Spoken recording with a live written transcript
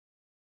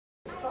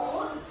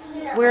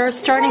we're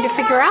starting to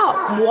figure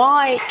out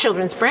why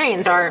children's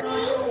brains are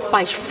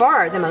by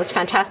far the most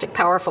fantastic,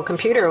 powerful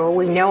computer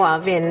we know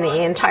of in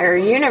the entire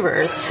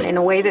universe in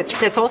a way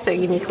that's also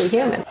uniquely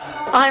human.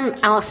 I'm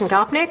Alison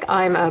Gopnik.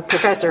 I'm a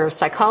professor of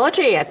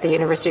psychology at the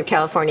University of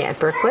California at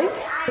Berkeley.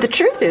 The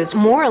truth is,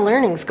 more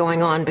learning's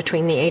going on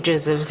between the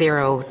ages of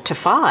 0 to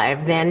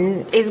 5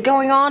 than is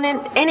going on in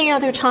any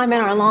other time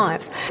in our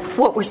lives.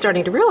 What we're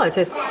starting to realize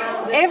is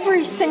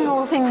every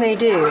single thing they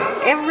do,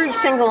 every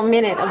single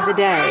minute of the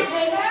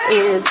day,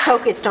 is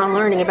focused on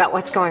learning about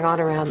what's going on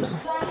around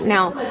them.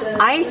 Now,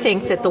 I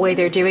think that the way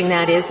they're doing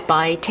that is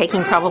by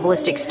taking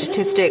probabilistic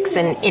statistics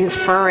and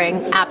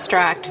inferring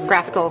abstract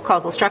graphical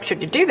causal structure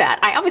to do that.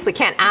 I obviously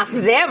can't ask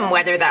them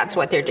whether that's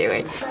what they're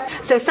doing.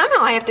 So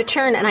somehow I have to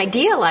turn an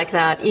idea like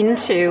that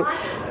into,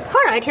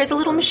 all right, here's a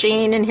little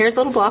machine, and here's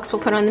little blocks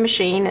we'll put on the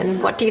machine,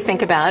 and what do you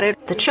think about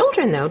it? The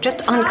children, though,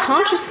 just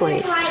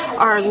unconsciously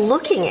are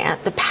looking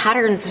at the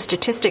patterns of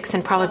statistics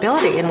and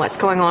probability and what's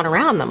going on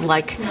around them.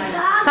 Like,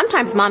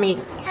 sometimes Mommy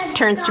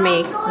turns to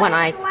me when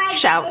I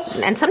shout,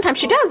 and sometimes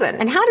she doesn't.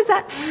 And how does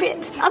that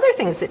fit other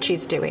things that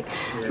she's doing?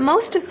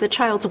 Most of the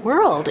child's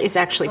world is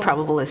actually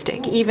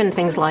probabilistic, even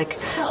things like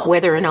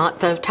whether or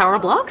not the tower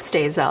block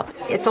stays up.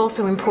 It's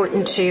also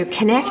important to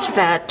connect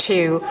that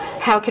to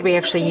how could we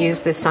actually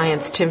use this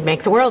science to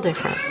make the world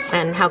different,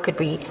 and how could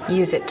we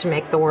use it to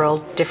make the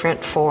world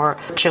different for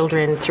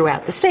children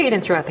throughout the state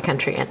and throughout the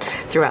country and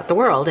throughout the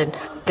world. And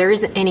there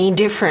isn't any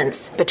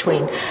difference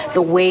between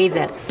the way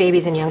that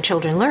babies and young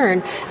children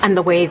learn and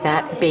the way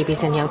that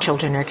babies and young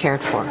children are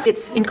cared for.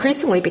 It's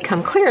increasingly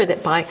become clear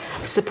that by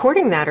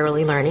supporting that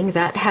early learning,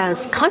 that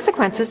has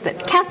consequences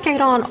that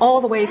cascade on all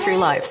the way through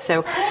life.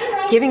 So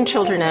giving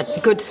children a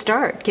good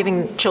start,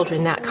 giving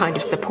children that kind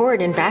of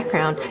support and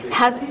background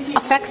has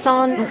effects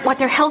on what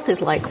their health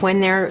is like when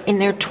they're in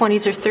their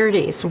 20s or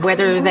 30s,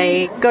 whether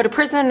they go to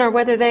prison or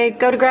whether they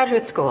go to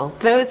graduate school.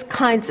 Those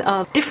kinds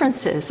of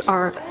differences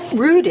are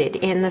rooted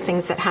in the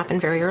things that happen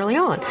very early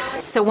on.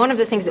 So one of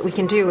the things that we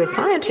can do as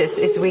scientists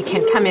is we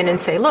can come in and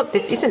say, look,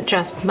 this isn't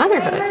just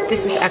motherhood.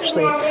 This is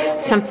actually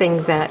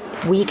something that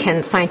we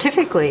can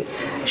scientifically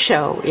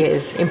show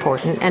is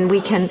important, and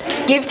we can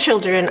give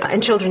children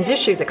and children's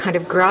issues a kind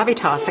of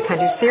gravitas, a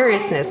kind of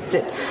seriousness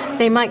that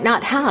they might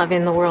not have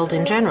in the world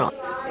in general.